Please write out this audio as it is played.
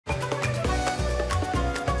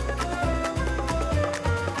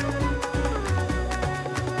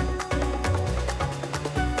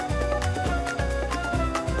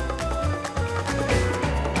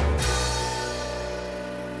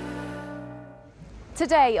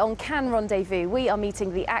Today on Cannes Rendezvous, we are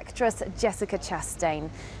meeting the actress Jessica Chastain.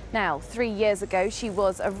 Now, 3 years ago, she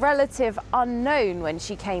was a relative unknown when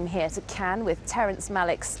she came here to Cannes with Terrence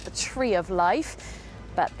Malick's The Tree of Life.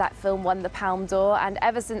 But that film won the Palme d'Or, and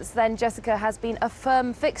ever since then, Jessica has been a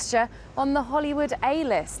firm fixture on the Hollywood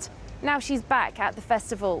A-list. Now she's back at the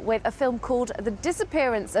festival with a film called The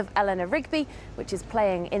Disappearance of Eleanor Rigby, which is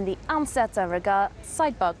playing in the Un Certain Regard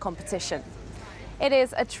sidebar competition. It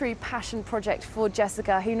is a true passion project for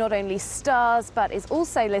Jessica, who not only stars but is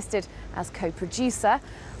also listed as co-producer.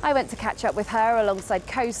 I went to catch up with her alongside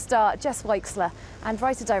co-star Jess Weixler and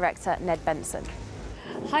writer-director Ned Benson.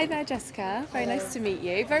 Hi there, Jessica. Very nice to meet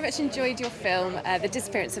you. Very much enjoyed your film, The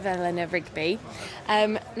Disappearance of Eleanor Rigby.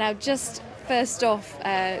 Now, just first off,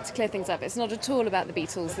 to clear things up, it's not at all about the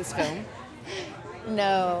Beatles, this film.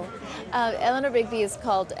 No. Eleanor Rigby is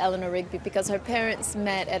called Eleanor Rigby because her parents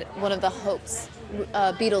met at one of the Hope's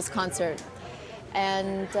Beatles concert,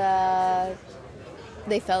 and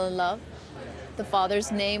they fell in love. The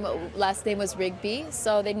father's last name was Rigby,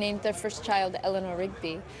 so they named their first child Eleanor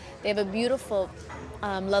Rigby. They have a beautiful,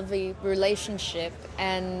 lovely relationship,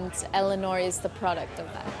 and Eleanor is the product of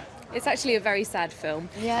that. It's actually a very sad film.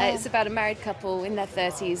 Yeah. It's about a married couple in their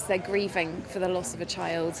 30s. They're grieving for the loss of a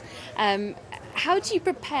child. How do you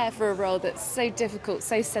prepare for a role that's so difficult,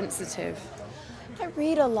 so sensitive? I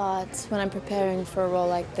read a lot when I'm preparing for a role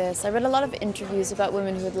like this. I read a lot of interviews about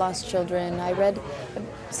women who had lost children. I read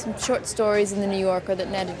some short stories in the New Yorker that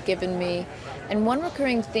Ned had given me. And one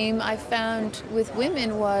recurring theme I found with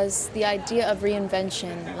women was the idea of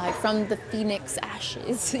reinvention, like from the phoenix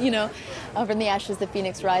ashes, from the ashes the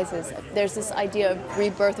phoenix rises. There's this idea of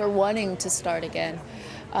rebirth or wanting to start again.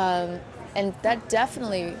 And that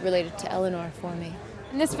definitely related to Eleanor for me.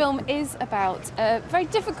 And this film is about a very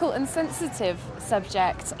difficult and sensitive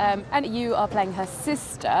subject, and you are playing her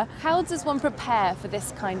sister. How does one prepare for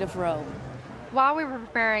this kind of role? While we were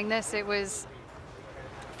preparing this, it was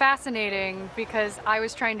fascinating because I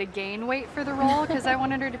was trying to gain weight for the role because I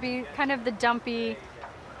wanted her to be kind of the dumpy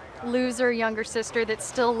loser younger sister that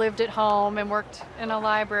still lived at home and worked in a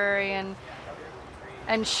library,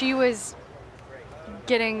 and she was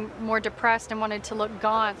getting more depressed and wanted to look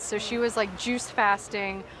gaunt, so she was like juice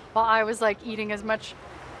fasting while I was like eating as much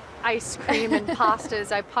ice cream and pasta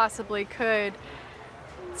as I possibly could.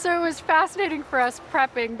 So it was fascinating for us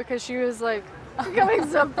prepping because she was like becoming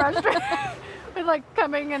so frustrated with like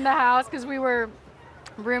coming in the house because we were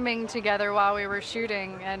rooming together while we were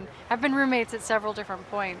shooting and have been roommates at several different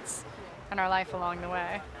points in our life along the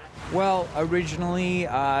way. Well, originally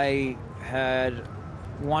I had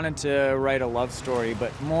wanted to write a love story,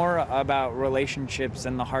 but more about relationships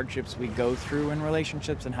and the hardships we go through in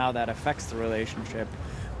relationships and how that affects the relationship,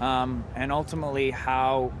 and ultimately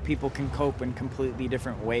how people can cope in completely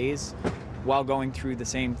different ways while going through the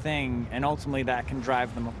same thing, and ultimately that can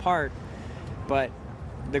drive them apart. But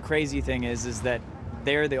the crazy thing is that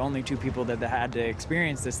they're the only two people that had to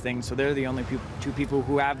experience this thing, so they're the only two people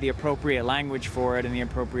who have the appropriate language for it and the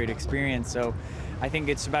appropriate experience. So I think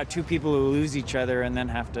it's about two people who lose each other and then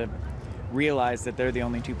have to realize that they're the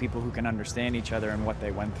only two people who can understand each other and what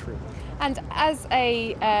they went through. And as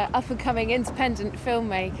a up-and-coming independent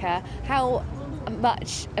filmmaker, how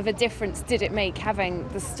much of a difference did it make having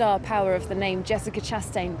the star power of the name Jessica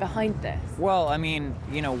Chastain behind this? Well, I mean,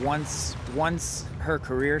 once her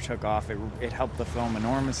career took off, it helped the film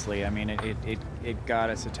enormously. I mean, it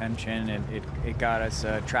got us attention, and it got us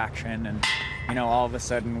traction, and all of a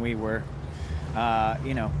sudden we were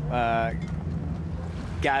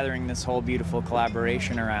gathering this whole beautiful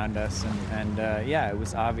collaboration around us, and yeah, it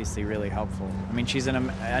was obviously really helpful. I mean, she's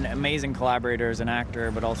an amazing collaborator as an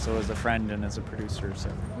actor, but also as a friend and as a producer. So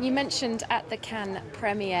you mentioned at the Cannes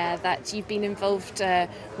premiere that you've been involved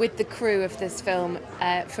with the crew of this film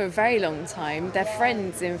for a very long time. They're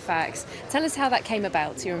friends, in fact. Tell us how that came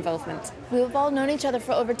about, your involvement. We've all known each other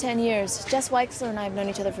for over 10 years. Jess Weixler and I have known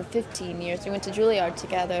each other for 15 years. We went to Juilliard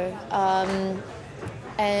together.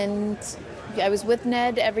 And I was with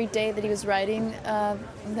Ned every day that he was writing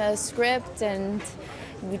the script, and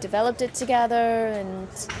we developed it together. And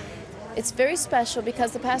it's very special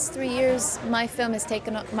because the past 3 years my career has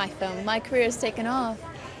taken off,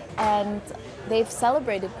 and they've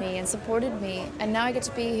celebrated me and supported me, and now I get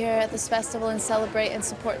to be here at this festival and celebrate and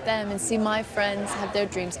support them and see my friends have their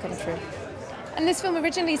dreams come true. And this film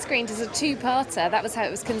originally screened as a two-parter. That was how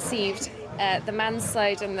it was conceived. the man's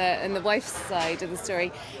side and the wife's side of the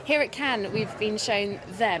story. Here at Cannes, we've been shown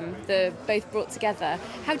them, the both brought together.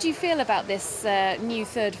 How do you feel about this new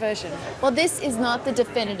third version? Well, this is not the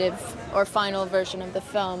definitive or final version of the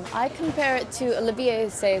film. I compare it to Olivier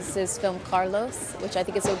Assayas's film Carlos, which I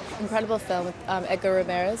think is an incredible film with Edgar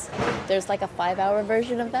Ramirez. There's like a 5-hour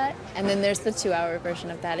version of that, and then there's the 2-hour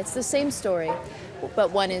version of that. It's the same story,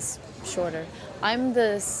 but one is shorter. I'm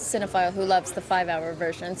the cinephile who loves the 5-hour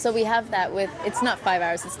version. So we have that with, it's not 5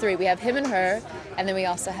 hours, it's 3. We have him and her, and then we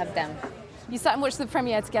also have them. You sat and watched the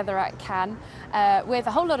premiere together at Cannes with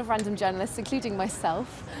a whole lot of random journalists, including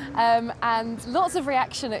myself, and lots of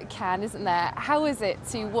reaction at Cannes, isn't there? How is it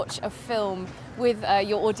to watch a film with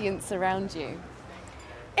your audience around you?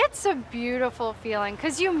 It's a beautiful feeling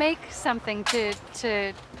because you make something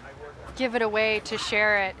to give it away, to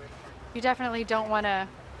share it. You definitely don't want to.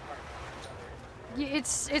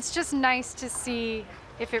 It's just nice to see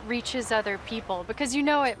if it reaches other people because you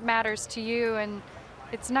know it matters to you, and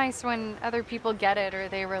it's nice when other people get it or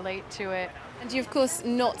they relate to it. And you're, of course,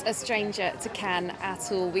 not a stranger to Cannes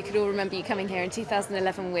at all. We could all remember you coming here in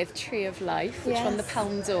 2011 with Tree of Life, which won the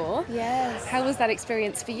Palme d'Or. Yes. How was that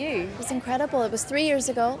experience for you? It was incredible. It was 3 years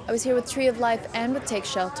ago. I was here with Tree of Life and with Take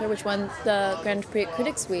Shelter, which won the Grand Prix at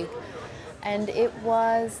Critics Week. And it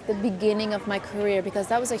was the beginning of my career because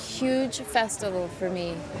that was a huge festival for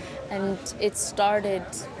me. And it started,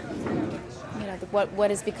 you know,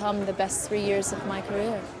 what has become the best 3 years of my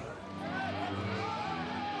career.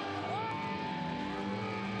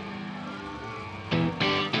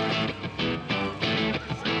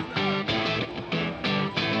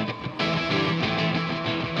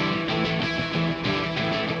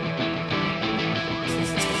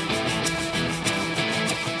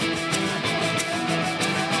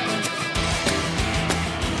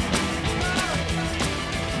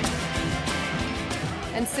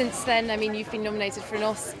 And since then, I mean, you've been nominated for an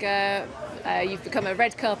Oscar, you've become a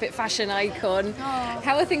red carpet fashion icon. Oh.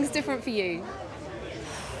 How are things different for you?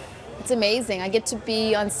 It's amazing. I get to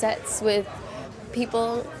be on sets with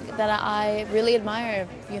people that I really admire.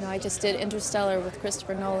 You know, I just did Interstellar with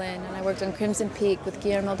Christopher Nolan, and I worked on Crimson Peak with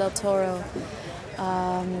Guillermo del Toro.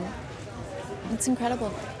 It's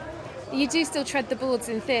incredible. You do still tread the boards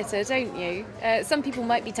in theatre, don't you? Some people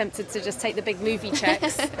might be tempted to just take the big movie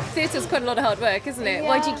checks. Theatre's quite a lot of hard work, isn't it? Yeah.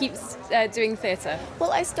 Why do you keep doing theatre?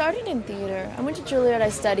 Well, I started in theatre. I went to Juilliard, I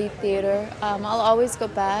studied theatre. I'll always go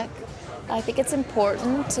back. I think it's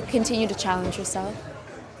important to continue to challenge yourself.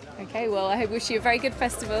 Okay, well, I wish you a very good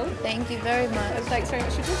festival. Thank you very much. And thanks very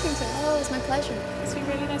much for talking to us. Oh, it was my pleasure. It's been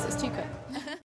really nice. It's too good.